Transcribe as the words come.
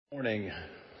Morning.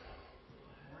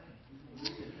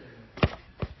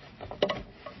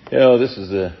 This is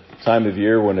the time of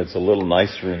year when it's a little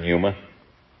nicer in Yuma.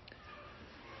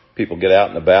 People get out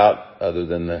and about, other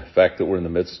than the fact that we're in the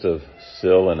midst of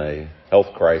still in a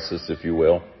health crisis, if you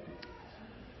will.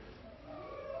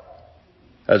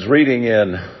 I was reading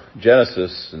in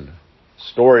Genesis a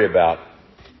story about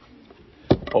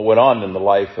what went on in the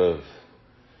life of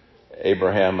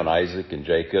Abraham and Isaac and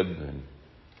Jacob, and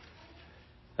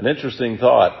an interesting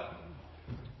thought.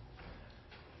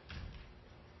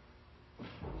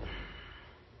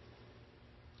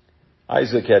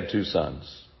 Isaac had two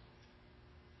sons,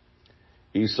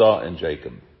 Esau and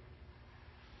Jacob.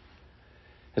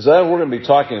 As we're going to be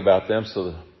talking about them, so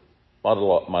a lot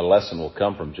of my lesson will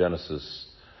come from Genesis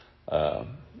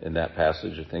in that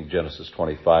passage. I think Genesis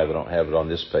 25. I don't have it on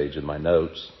this page in my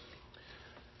notes.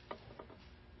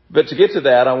 But to get to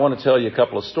that, I want to tell you a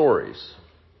couple of stories.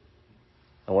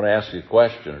 I want to ask you a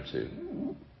question or two.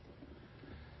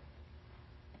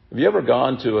 Have you ever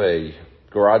gone to a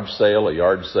garage sale, a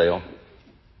yard sale?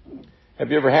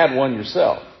 Have you ever had one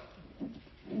yourself?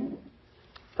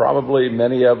 Probably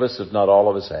many of us, if not all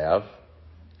of us, have.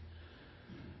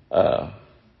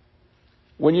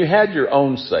 When you had your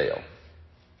own sale,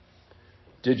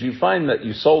 did you find that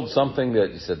you sold something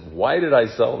that you said, why did I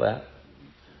sell that?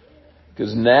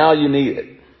 Because now you need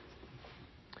it.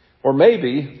 Or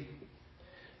maybe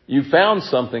you found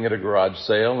something at a garage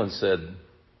sale and said,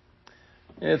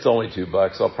 it's only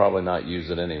 $2. I'll probably not use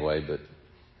it anyway, but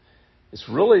it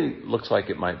really looks like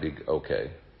it might be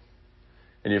okay.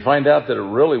 And you find out that it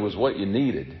really was what you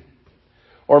needed.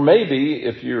 Or maybe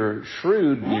if you're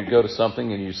shrewd, you go to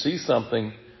something and you see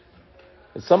something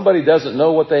that somebody doesn't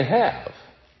know what they have,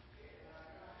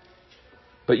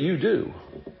 but you do.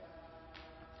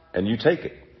 And you take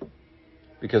it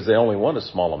because they only want a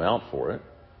small amount for it.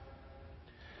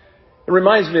 It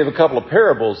reminds me of a couple of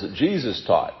parables that Jesus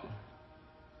taught.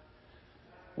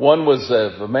 One was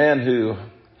of a man who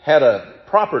had a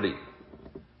property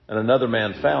and another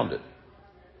man found it.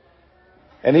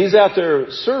 And he's out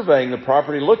there surveying the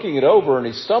property, looking it over, and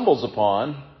he stumbles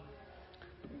upon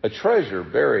a treasure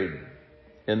buried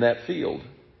in that field.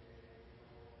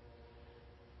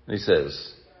 And he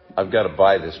says, I've got to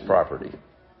buy this property.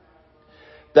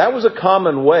 That was a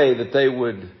common way that they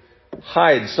would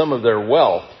hide some of their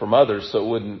wealth from others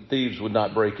so thieves would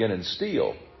not break in and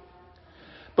steal.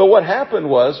 But what happened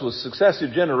was, with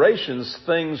successive generations,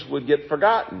 things would get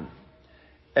forgotten.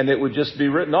 And it would just be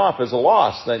written off as a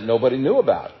loss that nobody knew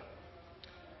about.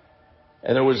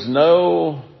 And there was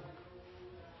no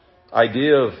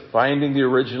idea of finding the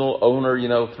original owner,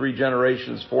 3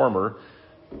 generations former,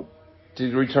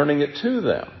 to returning it to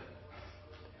them.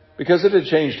 Because it had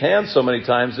changed hands so many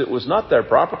times, it was not their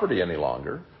property any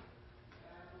longer.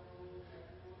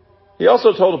 He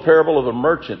also told a parable of a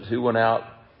merchant who went out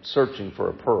searching for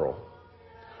a pearl.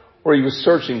 Or he was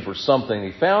searching for something.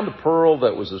 He found a pearl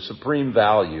that was of supreme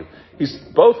value.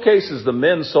 Both cases, the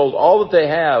men sold all that they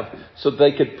have so that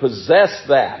they could possess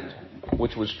that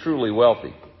which was truly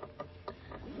wealthy.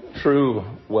 True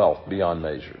wealth beyond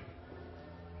measure.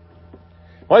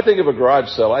 When I think of a garage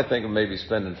sale, I think of maybe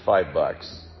spending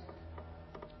 $5.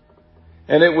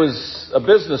 And it was a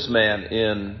businessman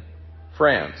in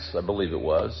France, I believe it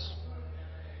was.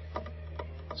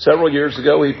 Several years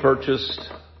ago, he purchased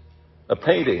a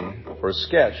painting or a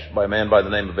sketch by a man by the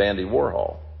name of Andy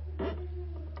Warhol.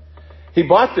 He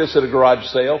bought this at a garage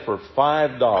sale for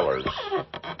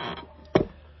 $5.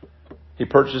 He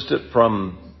purchased it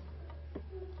from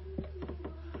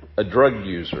a drug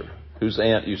user whose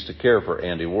aunt used to care for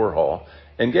Andy Warhol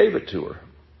and gave it to her.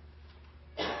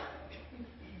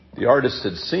 The artist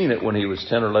had seen it when he was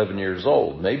 10 or 11 years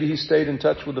old. Maybe he stayed in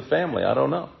touch with the family. I don't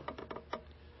know.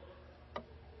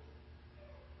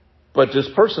 But this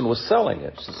person was selling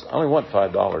it. She says, I only want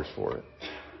 $5 for it.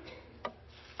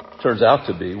 Turns out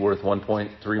to be worth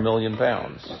 1.3 million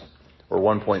pounds or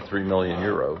 1.3 million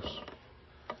euros.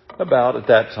 At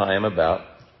that time,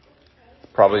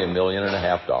 probably $1.5 million.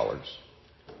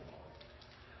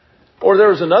 Or there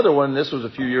was another one, this was a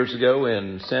few years ago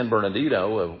in San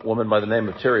Bernardino. A woman by the name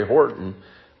of Terry Horton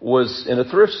was in a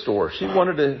thrift store. She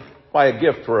wanted to buy a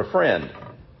gift for a friend.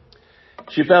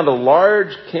 She found a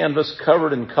large canvas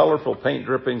covered in colorful paint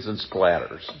drippings and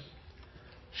splatters.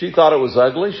 She thought it was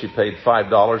ugly. She paid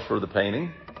 $5 for the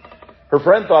painting. Her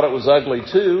friend thought it was ugly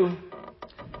too,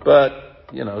 but,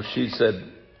 she said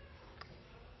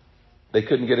they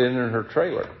couldn't get it in her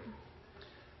trailer.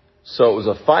 So it was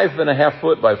a 5.5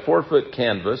 foot by 4 foot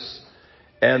canvas.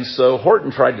 And so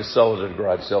Horton tried to sell it at a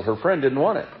garage sale. Her friend didn't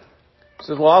want it. She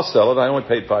said, well, I'll sell it. I only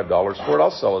paid $5 for it.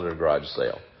 I'll sell it at a garage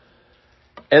sale.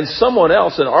 And someone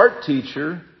else, an art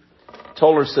teacher,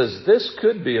 told her, says, this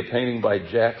could be a painting by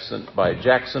Jackson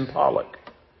Pollock.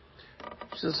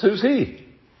 She says, who's he?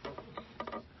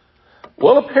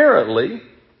 Well, apparently,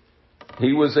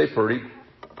 he was a pretty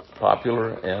popular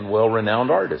and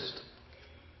well-renowned artist.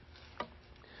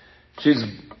 She's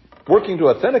working to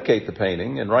authenticate the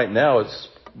painting, and right now it's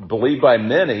believed by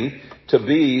many to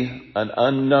be an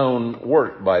unknown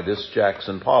work by this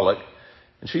Jackson Pollock,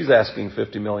 and she's asking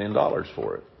 $50 million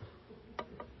for it.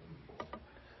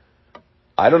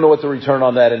 I don't know what the return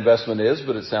on that investment is,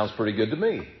 but it sounds pretty good to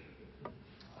me.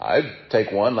 I'd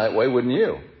take one that way, wouldn't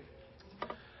you?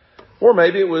 Or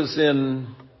maybe it was in,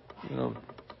 a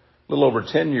little over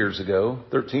 13 years ago.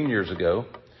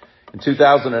 In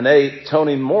 2008,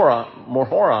 Tony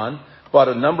Mohoran bought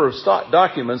a number of stock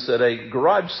documents at a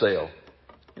garage sale.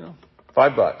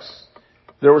 $5.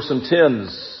 There were some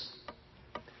tins,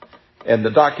 and the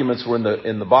documents were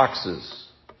in the boxes.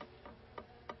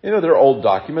 They're old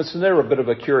documents, and they were a bit of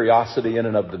a curiosity in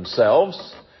and of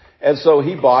themselves. And so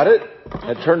he bought it.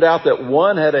 It turned out that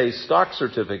one had a stock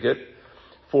certificate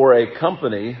for a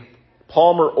company,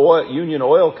 Union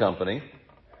Oil Company,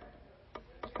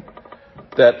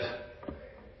 that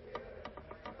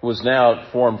was now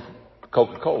formed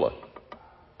Coca-Cola.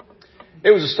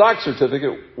 It was a stock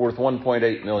certificate worth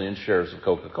 1.8 million shares of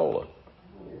Coca-Cola.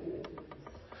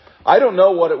 I don't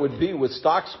know what it would be with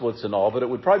stock splits and all, but it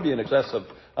would probably be in excess of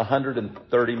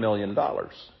 $130 million.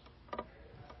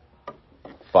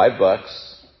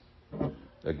 $5,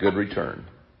 a good return.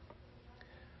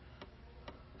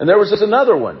 And there was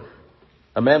another one,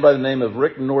 a man by the name of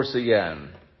Rick Norsian.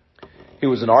 He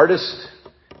was an artist.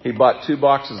 He bought 2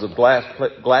 boxes of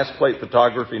glass plate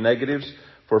photography negatives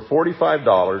for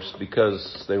 $45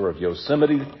 because they were of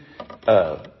Yosemite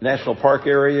National Park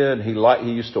area, and he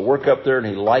used to work up there, and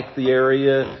he liked the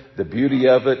area, the beauty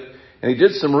of it. And he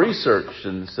did some research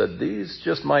and said, these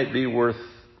might be worth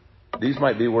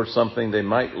something. They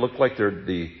might look like they're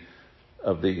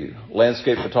of the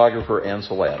landscape photographer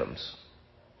Ansel Adams.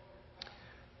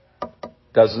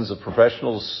 Dozens of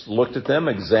professionals looked at them,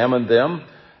 examined them.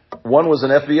 One was an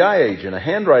FBI agent, a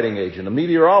handwriting agent, a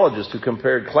meteorologist who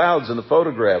compared clouds in the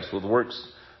photographs with works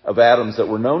of Adams that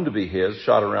were known to be his,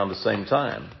 shot around the same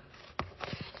time.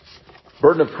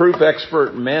 Burden of proof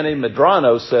expert Manny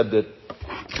Medrano said that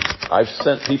I've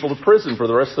sent people to prison for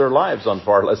the rest of their lives on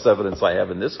far less evidence I have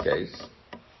in this case.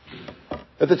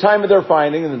 At the time of their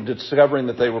finding and discovering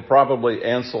that they were probably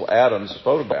Ansel Adams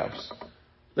photographs,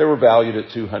 they were valued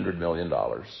at $200 million.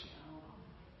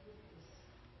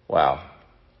 Wow.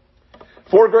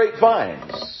 4 great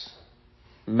finds.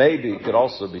 Maybe could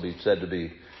also be said to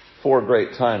be 4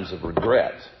 great times of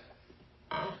regret.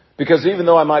 Because even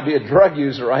though I might be a drug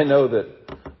user, I know that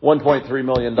 $1.3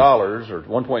 million or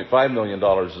 $1.5 million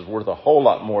is worth a whole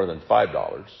lot more than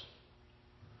 $5.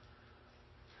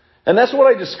 And that's what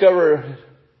I discover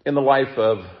in the life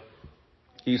of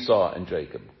Esau and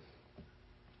Jacob.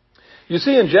 You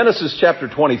see, in Genesis chapter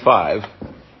 25,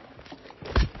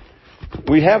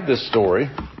 we have this story.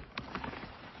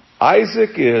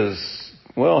 Isaac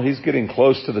he's getting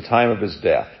close to the time of his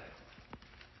death.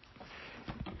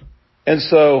 And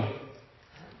so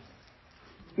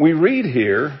we read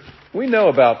here, we know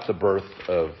about the birth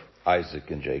of Isaac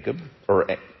and Jacob, or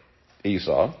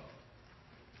Esau.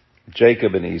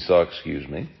 Jacob and Esau, excuse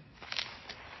me.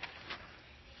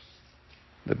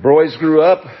 The boys grew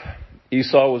up.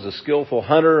 Esau was a skillful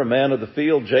hunter, a man of the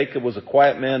field. Jacob was a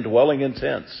quiet man dwelling in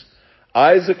tents.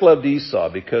 Isaac loved Esau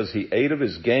because he ate of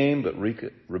his game, but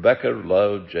Rebekah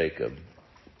loved Jacob.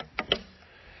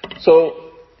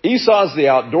 So Esau's the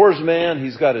outdoors man.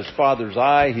 He's got his father's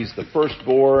eye. He's the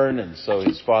firstborn, and so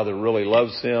his father really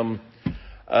loves him.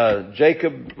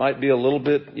 Jacob might be a little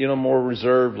bit, more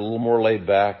reserved, a little more laid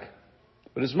back,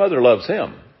 but his mother loves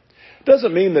him.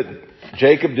 Doesn't mean that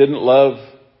Isaac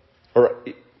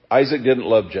didn't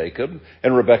love Jacob,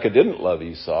 and Rebekah didn't love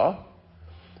Esau.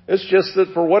 It's just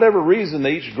that for whatever reason,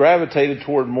 they each gravitated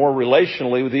toward more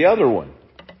relationally with the other one.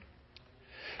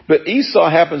 But Esau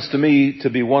happens to me to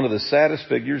be one of the saddest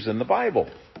figures in the Bible.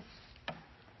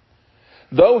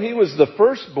 Though he was the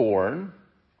firstborn,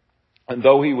 and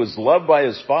though he was loved by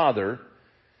his father,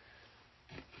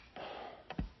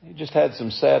 he just had some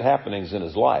sad happenings in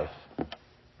his life.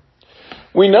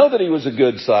 We know that he was a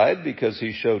good side because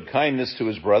he showed kindness to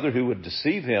his brother who would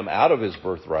deceive him out of his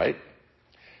birthright.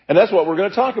 And that's what we're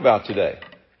going to talk about today.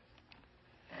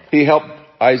 He helped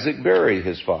Isaac bury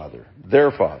his father,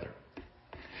 their father.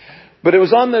 But it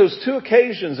was on those 2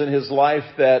 occasions in his life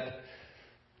that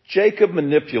Jacob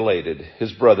manipulated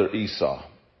his brother Esau.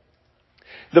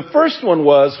 The first one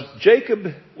was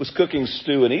Jacob was cooking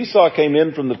stew and Esau came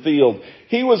in from the field.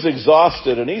 He was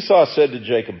exhausted and Esau said to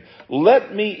Jacob,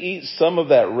 "Let me eat some of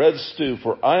that red stew,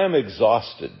 for I am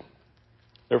exhausted."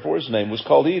 Therefore his name was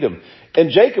called Edom. And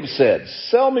Jacob said,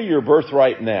 "Sell me your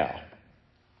birthright now."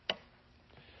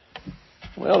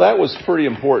 Well, that was a pretty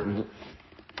important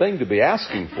thing to be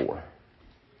asking for.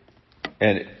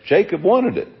 And Jacob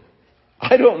wanted it.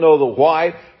 I don't know the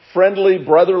why. Friendly,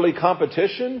 brotherly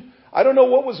competition. I don't know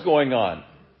what was going on.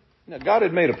 Now, God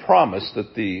had made a promise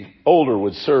that the older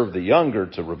would serve the younger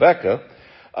to Rebekah.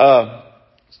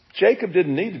 Jacob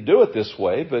didn't need to do it this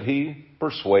way, but he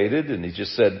persuaded and he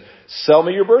just said, "Sell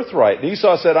me your birthright." And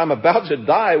Esau said, "I'm about to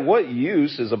die. What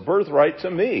use is a birthright to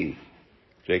me?"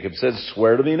 Jacob said,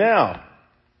 "Swear to me now."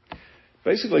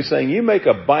 Basically saying, you make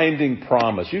a binding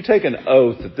promise. You take an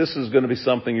oath that this is going to be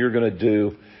something you're going to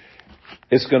do.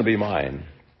 It's going to be mine.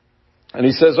 And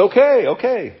he says,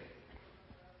 okay.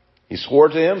 He swore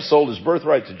to him, sold his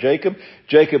birthright to Jacob.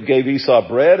 Jacob gave Esau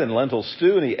bread and lentil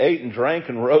stew, and he ate and drank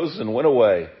and rose and went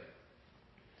away.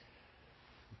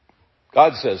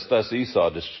 God says, thus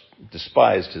Esau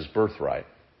despised his birthright.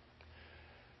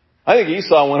 I think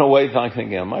Esau went away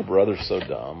thinking, my brother's so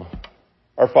dumb.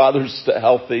 Our father's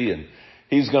healthy and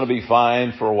he's going to be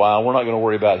fine for a while. We're not going to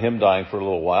worry about him dying for a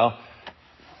little while.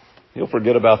 He'll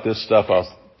forget about this stuff.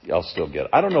 I'll still get it.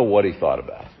 I don't know what he thought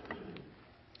about.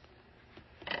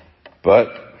 But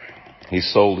he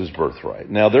sold his birthright.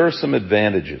 Now, there are some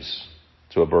advantages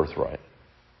to a birthright.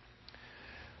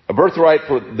 A birthright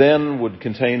then would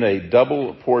contain a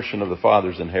double portion of the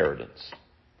father's inheritance.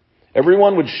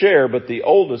 Everyone would share, but the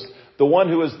oldest, the one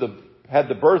who had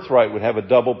the birthright, would have a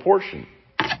double portion.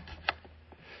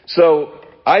 So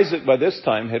Isaac by this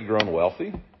time had grown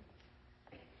wealthy.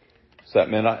 So that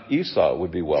meant Esau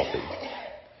would be wealthy.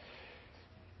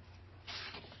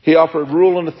 He offered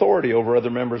rule and authority over other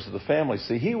members of the family.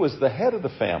 See, he was the head of the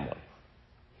family.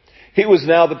 He was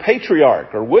now the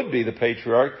patriarch, or would be the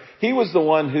patriarch. He was the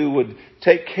one who would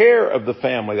take care of the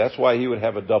family. That's why he would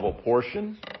have a double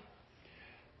portion.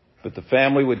 But the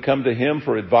family would come to him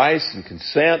for advice and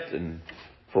consent and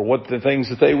for what the things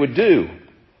that they would do.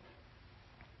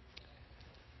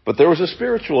 But there was a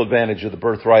spiritual advantage of the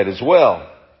birthright as well.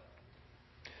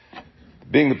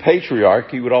 Being the patriarch,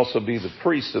 he would also be the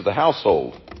priest of the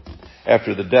household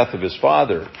after the death of his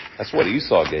father. That's what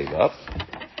Esau gave up.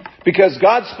 Because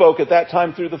God spoke at that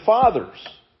time through the fathers.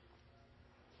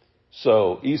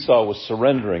 So Esau was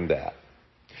surrendering that.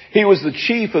 He was the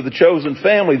chief of the chosen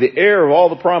family, the heir of all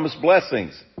the promised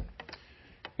blessings.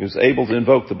 He was able to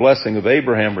invoke the blessing of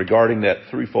Abraham regarding that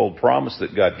threefold promise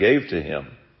that God gave to him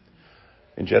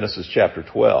in Genesis chapter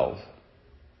 12.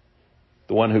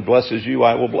 The one who blesses you,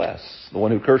 I will bless. The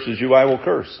one who curses you, I will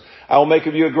curse. I will make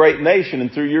of you a great nation,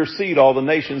 and through your seed all the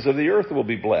nations of the earth will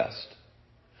be blessed.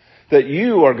 That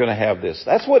you are going to have this.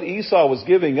 That's what Esau was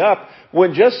giving up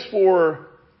when just for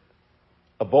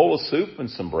a bowl of soup and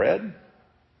some bread,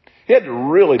 he had to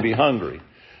really be hungry.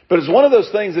 But it's one of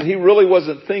those things that he really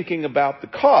wasn't thinking about the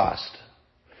cost.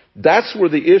 That's where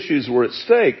the issues were at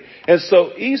stake. And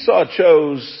so Esau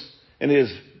chose, in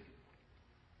his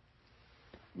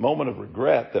moment of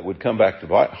regret that would come back to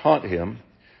haunt him,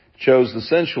 chose the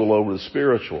sensual over the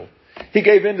spiritual. He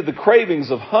gave in to the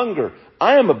cravings of hunger.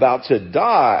 I am about to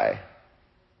die.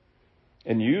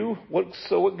 And you? What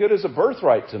good is a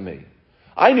birthright to me?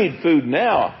 I need food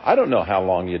now. I don't know how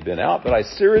long he had been out, but I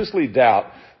seriously doubt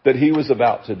that he was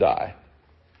about to die.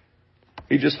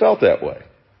 He just felt that way.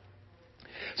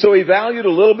 So he valued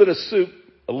a little bit of soup,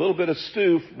 a little bit of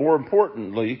stew, more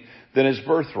importantly, than his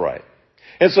birthright.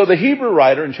 And so the Hebrew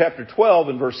writer in chapter 12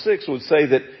 and verse 6 would say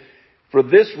that for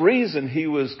this reason he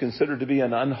was considered to be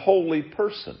an unholy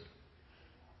person.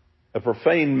 A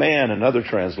profane man, another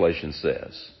translation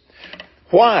says.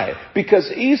 Why? Because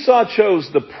Esau chose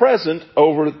the present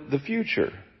over the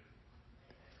future.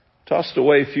 Tossed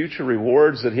away future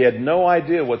rewards that he had no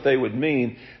idea what they would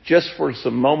mean just for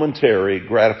some momentary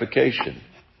gratification.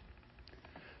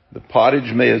 The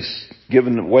pottage may have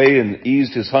given way and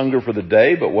eased his hunger for the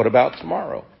day, but what about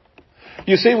tomorrow?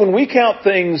 You see, when we count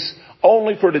things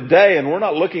only for today and we're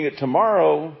not looking at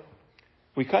tomorrow,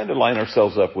 we kind of line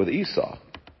ourselves up with Esau.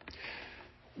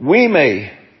 We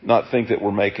may not think that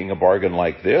we're making a bargain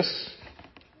like this,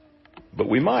 but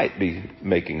we might be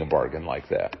making a bargain like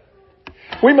that.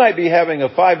 We might be having a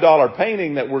 $5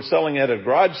 painting that we're selling at a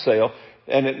garage sale,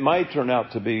 and it might turn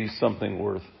out to be something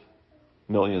worth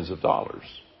millions of dollars.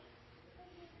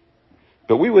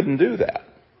 But we wouldn't do that,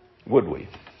 would we?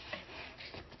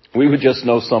 We would just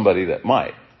know somebody that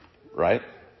might, right?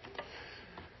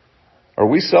 Are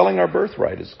we selling our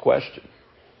birthright is the question.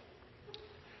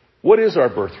 What is our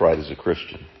birthright as a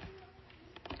Christian?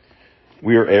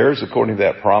 We are heirs according to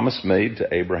that promise made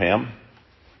to Abraham.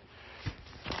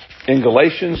 In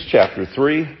Galatians chapter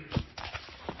 3,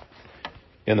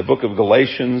 in the book of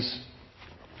Galatians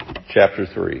chapter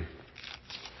 3,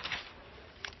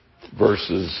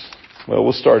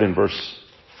 we'll start in verse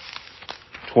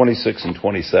 26 and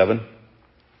 27,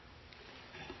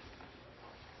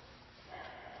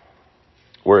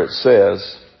 where it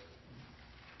says,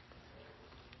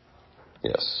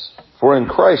 for in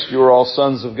Christ you are all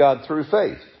sons of God through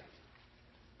faith.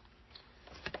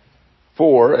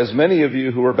 For as many of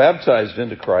you who are baptized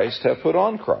into Christ have put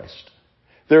on Christ.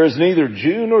 There is neither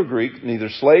Jew nor Greek, neither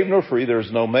slave nor free, there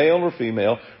is no male nor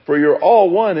female, for you're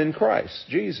all one in Christ,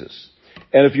 Jesus.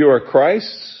 And if you are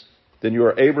Christ's, then you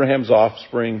are Abraham's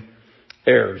offspring,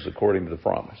 heirs according to the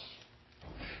promise.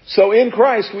 So in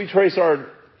Christ we trace our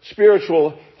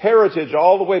spiritual heritage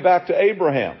all the way back to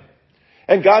Abraham.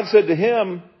 And God said to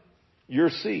him, your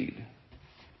seed.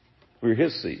 We're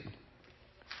his seed.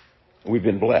 We've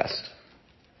been blessed.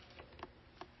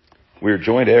 We are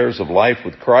joint heirs of life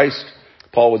with Christ.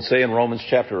 Paul would say in Romans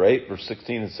chapter 8, verse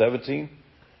 16 and 17,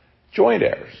 joint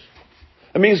heirs.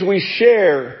 It means we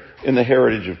share in the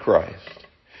heritage of Christ.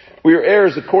 We are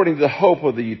heirs according to the hope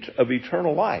of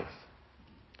eternal life.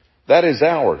 That is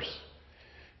ours.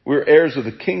 We're heirs of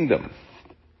the kingdom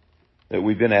that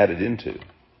we've been added into.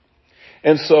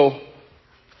 And so,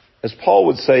 as Paul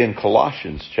would say in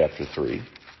Colossians chapter 3,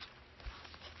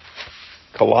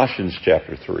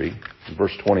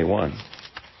 verse 21.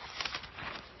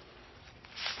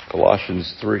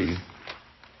 Colossians 3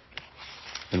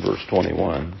 and verse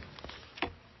 21.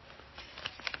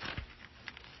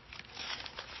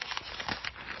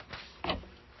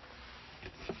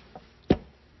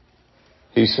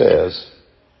 He says,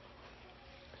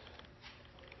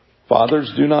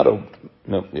 Fathers, do not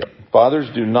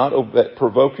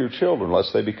provoke your children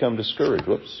lest they become discouraged.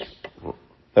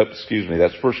 That's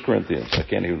 1 Corinthians. I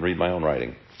can't even read my own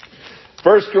writing.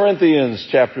 1 Corinthians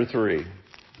chapter 3.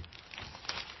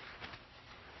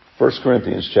 1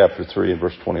 Corinthians chapter 3 and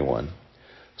verse 21.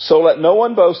 So let no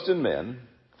one boast in men,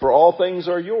 for all things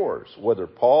are yours, whether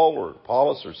Paul or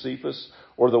Apollos or Cephas,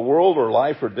 or the world or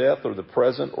life or death or the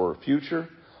present or future.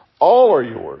 All are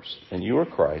yours, and you are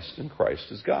Christ, and Christ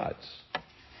is God's.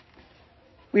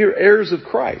 We are heirs of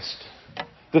Christ.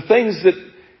 The things that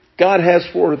God has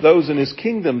for those in His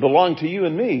kingdom belong to you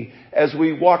and me as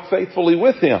we walk faithfully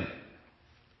with Him.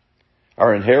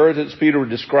 Our inheritance, Peter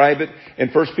would describe it in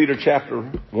 1 Peter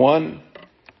chapter 1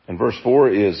 and verse 4,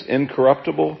 is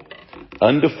incorruptible,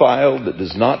 undefiled, that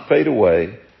does not fade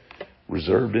away,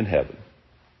 reserved in heaven.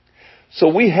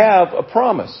 So we have a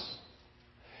promise.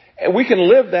 And we can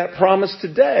live that promise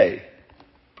today.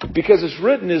 Because it's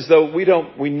written as though we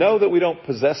know that we don't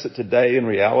possess it today in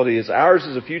reality. It's ours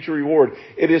as a future reward.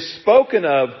 It is spoken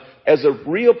of as a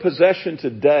real possession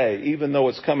today, even though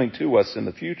it's coming to us in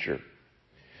the future.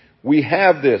 We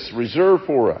have this reserved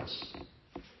for us.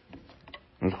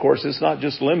 And of course, it's not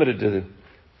just limited to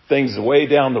things way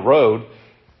down the road.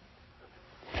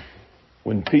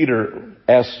 When Peter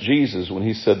asked Jesus, when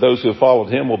he said, those who have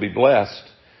followed him will be blessed,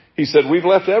 he said, we've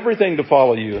left everything to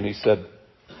follow you. And he said,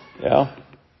 yeah,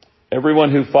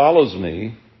 everyone who follows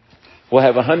me will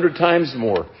have 100 times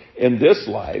more in this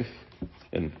life,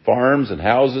 in farms and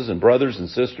houses and brothers and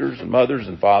sisters and mothers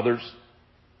and fathers.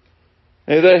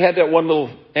 And they had that one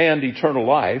little, and eternal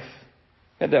life,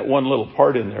 had that one little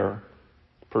part in their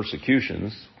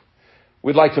persecutions.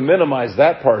 We'd like to minimize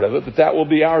that part of it, but that will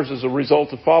be ours as a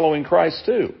result of following Christ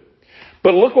too.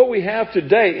 But look what we have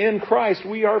today. In Christ,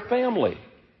 we are family.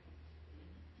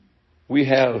 We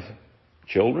have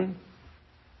children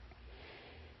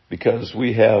because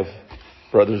we have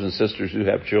brothers and sisters who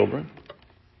have children.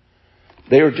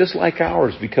 They are just like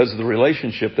ours because of the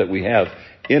relationship that we have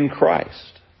in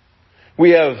Christ. We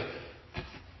have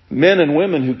men and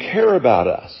women who care about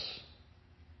us.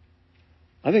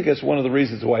 I think that's one of the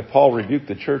reasons why Paul rebuked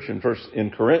the church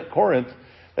in Corinth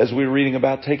as we were reading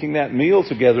about taking that meal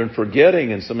together and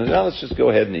forgetting and something. Now let's just go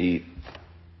ahead and eat.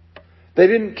 They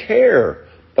didn't care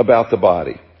about the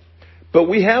body. But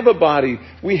we have a body,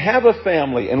 we have a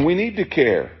family, and we need to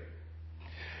care.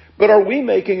 But are we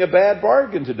making a bad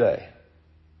bargain today?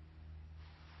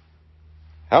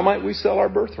 How might we sell our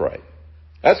birthright?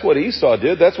 That's what Esau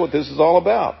did. That's what this is all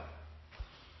about.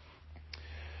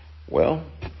 Well,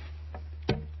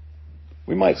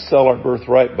 we might sell our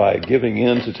birthright by giving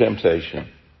in to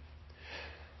temptation,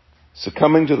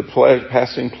 succumbing to the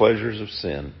passing pleasures of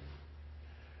sin.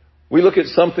 We look at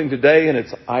something today and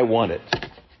it's, I want it.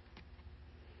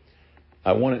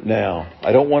 I want it now.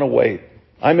 I don't want to wait.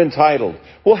 I'm entitled.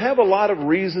 We'll have a lot of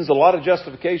reasons, a lot of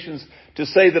justifications to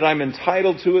say that I'm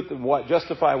entitled to it, that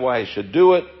justify why I should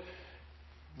do it.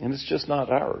 And it's just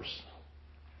not ours.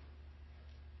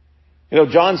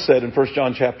 John said in 1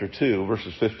 John chapter 2,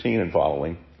 verses 15 and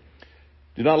following,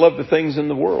 do not love the things in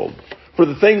the world. For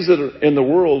the things that are in the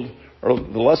world are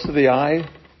the lust of the eye,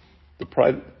 the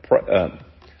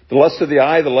lust of the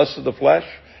eye, the lust of the flesh,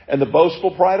 and the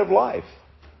boastful pride of life.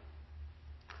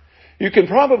 You can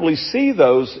probably see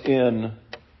those in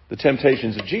the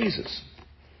temptations of Jesus.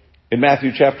 In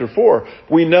Matthew chapter 4,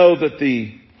 we know that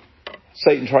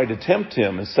Satan tried to tempt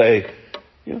him and say,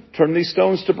 turn these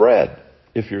stones to bread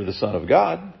if you're the Son of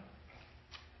God.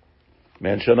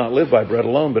 Man shall not live by bread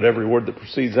alone, but every word that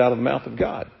proceeds out of the mouth of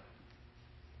God.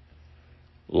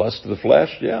 Lust of the flesh,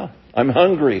 yeah. I'm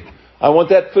hungry. I want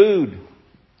that food.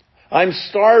 I'm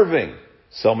starving.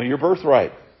 Sell me your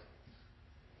birthright.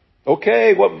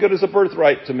 Okay, what good is a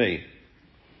birthright to me?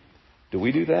 Do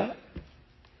we do that?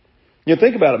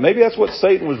 Think about it. Maybe that's what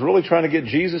Satan was really trying to get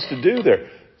Jesus to do there.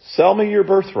 Sell me your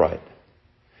birthright.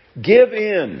 Give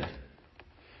in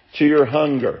to your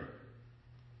hunger.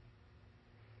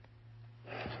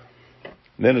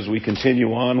 And then as we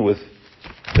continue on with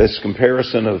this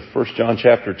comparison of 1 John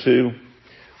chapter 2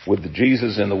 with the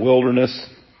Jesus in the wilderness,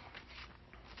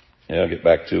 I'll get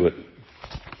back to it.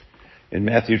 In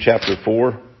Matthew chapter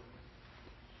 4,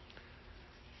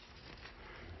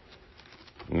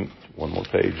 one more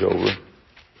page over.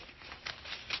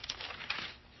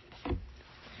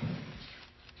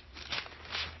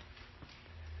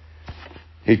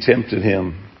 He tempted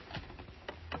him.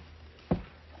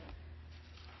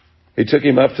 He took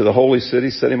him up to the holy city,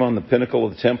 set him on the pinnacle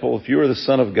of the temple. If you are the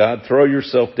Son of God, throw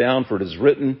yourself down, for it is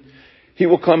written, He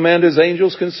will command His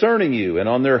angels concerning you, and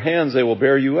on their hands they will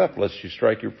bear you up, lest you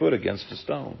strike your foot against a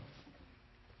stone.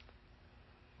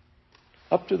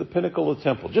 Up to the pinnacle of the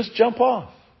temple. Just jump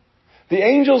off. The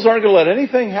angels aren't going to let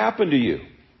anything happen to you.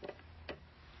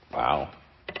 Wow.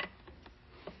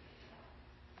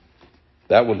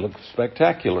 That would look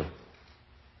spectacular.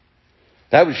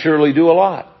 That would surely do a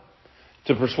lot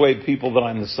to persuade people that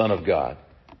I'm the Son of God.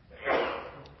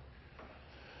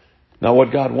 Not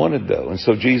what God wanted, though. And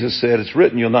so Jesus said, it's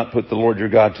written, you'll not put the Lord your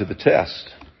God to the test.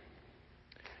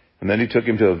 And then he took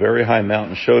him to a very high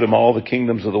mountain, showed him all the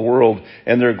kingdoms of the world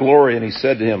and their glory. And he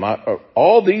said to him,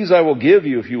 all these I will give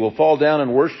you if you will fall down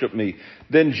and worship me.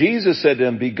 Then Jesus said to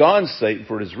him, begone, Satan,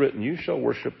 for it is written, you shall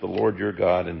worship the Lord your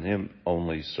God and him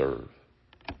only serve.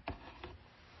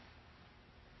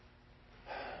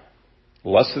 The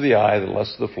lust of the eye, the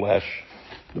lust of the flesh,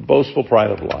 the boastful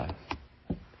pride of life.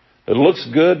 It looks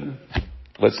good,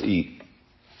 let's eat.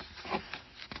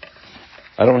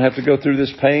 I don't have to go through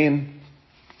this pain.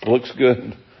 It looks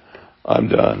good, I'm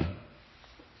done.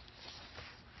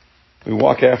 We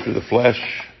walk after the flesh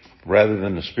rather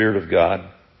than the Spirit of God.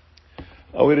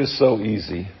 Oh, it is so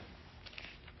easy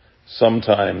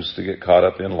sometimes to get caught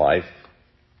up in life,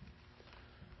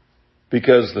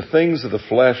 because the things of the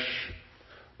flesh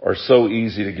are so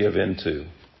easy to give into.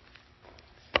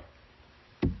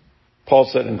 Paul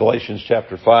said in Galatians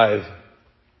chapter 5,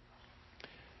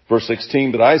 verse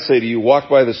 16, but I say to you, walk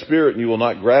by the Spirit, and you will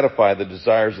not gratify the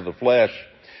desires of the flesh.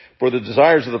 For the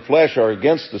desires of the flesh are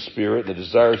against the Spirit, and the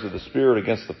desires of the Spirit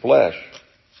against the flesh.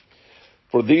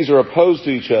 For these are opposed to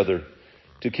each other,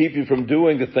 to keep you from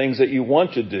doing the things that you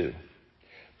want to do.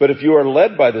 But if you are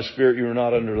led by the Spirit, you are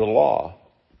not under the law.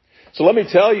 So let me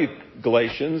tell you,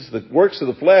 Galatians, the works of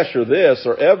the flesh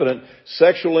are evident: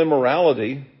 sexual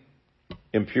immorality,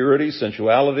 impurity,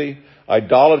 sensuality,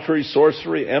 idolatry,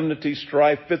 sorcery, enmity,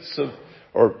 strife,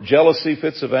 jealousy,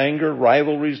 fits of anger,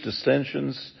 rivalries,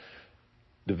 dissensions,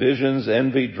 divisions,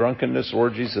 envy, drunkenness,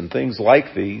 orgies, and things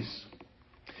like these.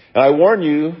 And I warn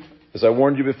you, as I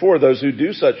warned you before, those who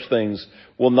do such things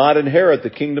will not inherit the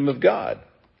kingdom of God.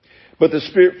 But the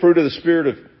fruit of the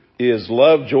Spirit is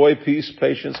love, joy, peace,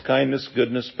 patience, kindness,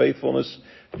 goodness, faithfulness,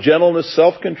 gentleness,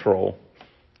 self-control.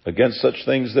 Against such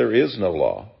things there is no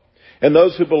law. And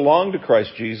those who belong to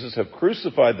Christ Jesus have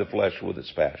crucified the flesh with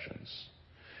its passions.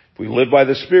 If we live by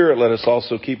the Spirit, let us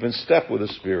also keep in step with the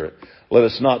Spirit. Let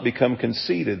us not become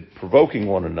conceited, provoking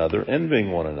one another,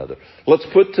 envying one another. Let's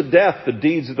put to death the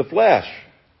deeds of the flesh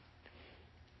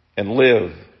and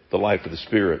live the life of the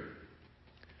Spirit.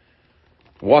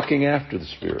 Walking after the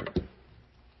Spirit.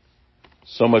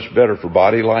 So much better for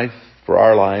body life, for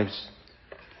our lives.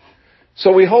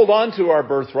 So we hold on to our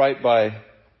birthright by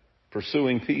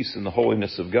pursuing peace and the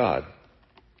holiness of God.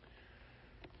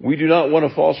 We do not want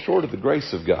to fall short of the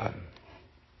grace of God.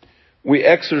 We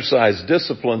exercise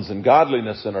disciplines and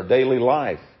godliness in our daily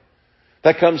life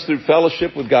That comes through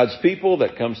fellowship with God's people.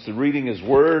 That comes through reading His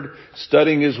Word,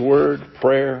 studying His Word,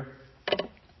 prayer,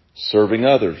 serving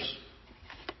others.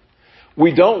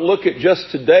 We don't look at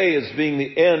just today as being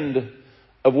the end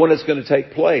of when it's going to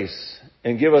take place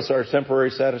and give us our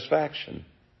temporary satisfaction.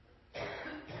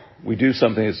 We do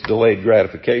something that's delayed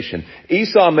gratification.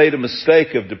 Esau made a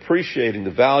mistake of depreciating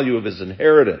the value of his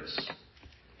inheritance.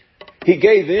 He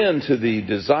gave in to the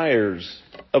desires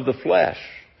of the flesh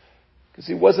because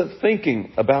he wasn't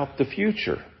thinking about the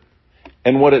future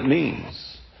and what it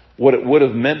means, what it would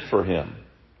have meant for him.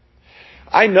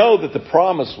 I know that the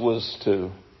promise was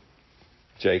to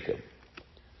Jacob.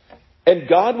 And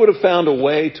God would have found a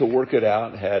way to work it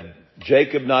out had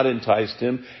Jacob not enticed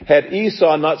him, had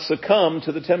Esau not succumbed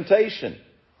to the temptation.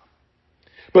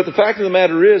 But the fact of the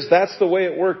matter is, that's the way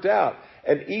it worked out.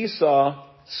 And Esau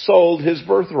sold his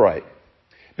birthright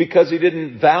because he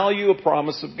didn't value a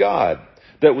promise of God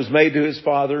that was made to his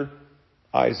father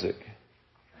Isaac,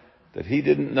 that he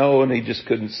didn't know and he just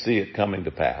couldn't see it coming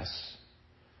to pass.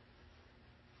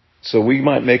 So we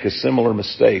might make a similar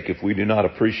mistake if we do not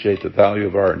appreciate the value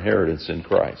of our inheritance in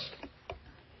Christ.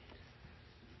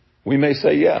 We may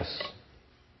say yes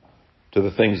to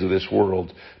the things of this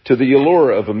world, to the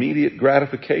allure of immediate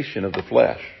gratification of the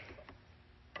flesh.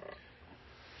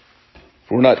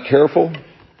 If we're not careful,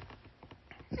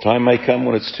 the time may come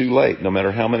when it's too late, no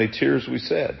matter how many tears we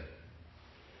shed.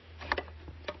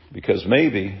 Because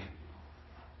maybe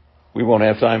we won't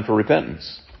have time for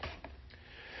repentance.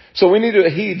 So we need to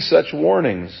heed such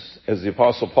warnings as the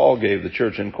Apostle Paul gave the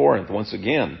church in Corinth once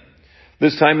again.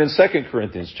 This time in 2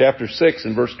 Corinthians chapter 6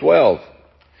 and verse 12.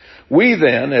 We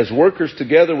then, as workers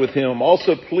together with him,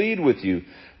 also plead with you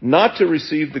not to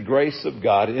receive the grace of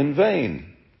God in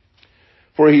vain.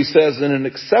 For he says, in an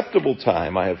acceptable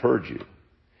time I have heard you,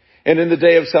 and in the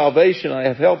day of salvation I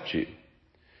have helped you.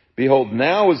 Behold,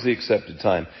 now is the accepted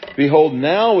time. Behold,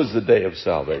 now is the day of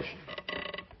salvation.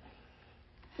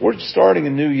 We're starting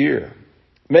a new year.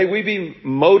 May we be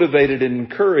motivated and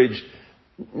encouraged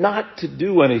not to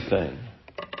do anything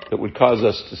that would cause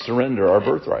us to surrender our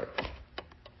birthright,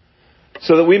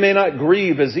 so that we may not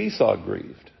grieve as Esau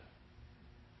grieved,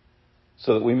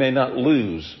 so that we may not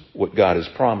lose what God has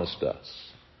promised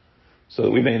us, so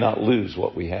that we may not lose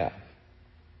what we have.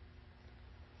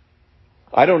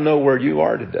 I don't know where you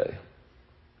are today,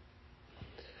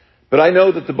 but I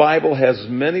know that the Bible has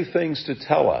many things to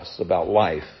tell us about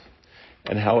life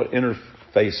and how it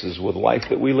interfaces with life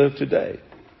that we live today.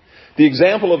 The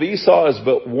example of Esau is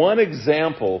but one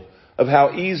example of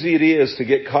how easy it is to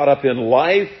get caught up in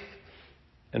life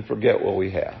and forget what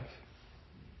we have.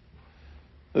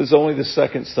 This is only the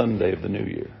second Sunday of the new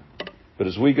year. But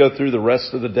as we go through the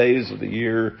rest of the days of the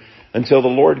year until the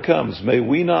Lord comes, may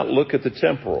we not look at the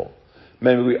temporal.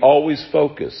 May we always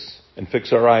focus and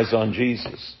fix our eyes on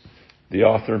Jesus, the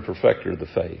author and perfecter of the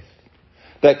faith.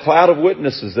 That cloud of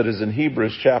witnesses that is in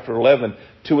Hebrews chapter 11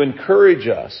 to encourage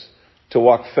us to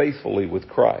walk faithfully with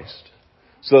Christ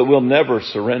so that we'll never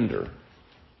surrender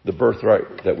the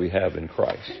birthright that we have in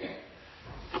Christ.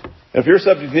 And if you're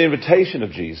subject to the invitation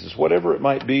of Jesus, whatever it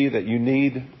might be that you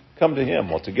need, come to Him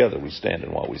while together we stand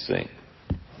and while we sing.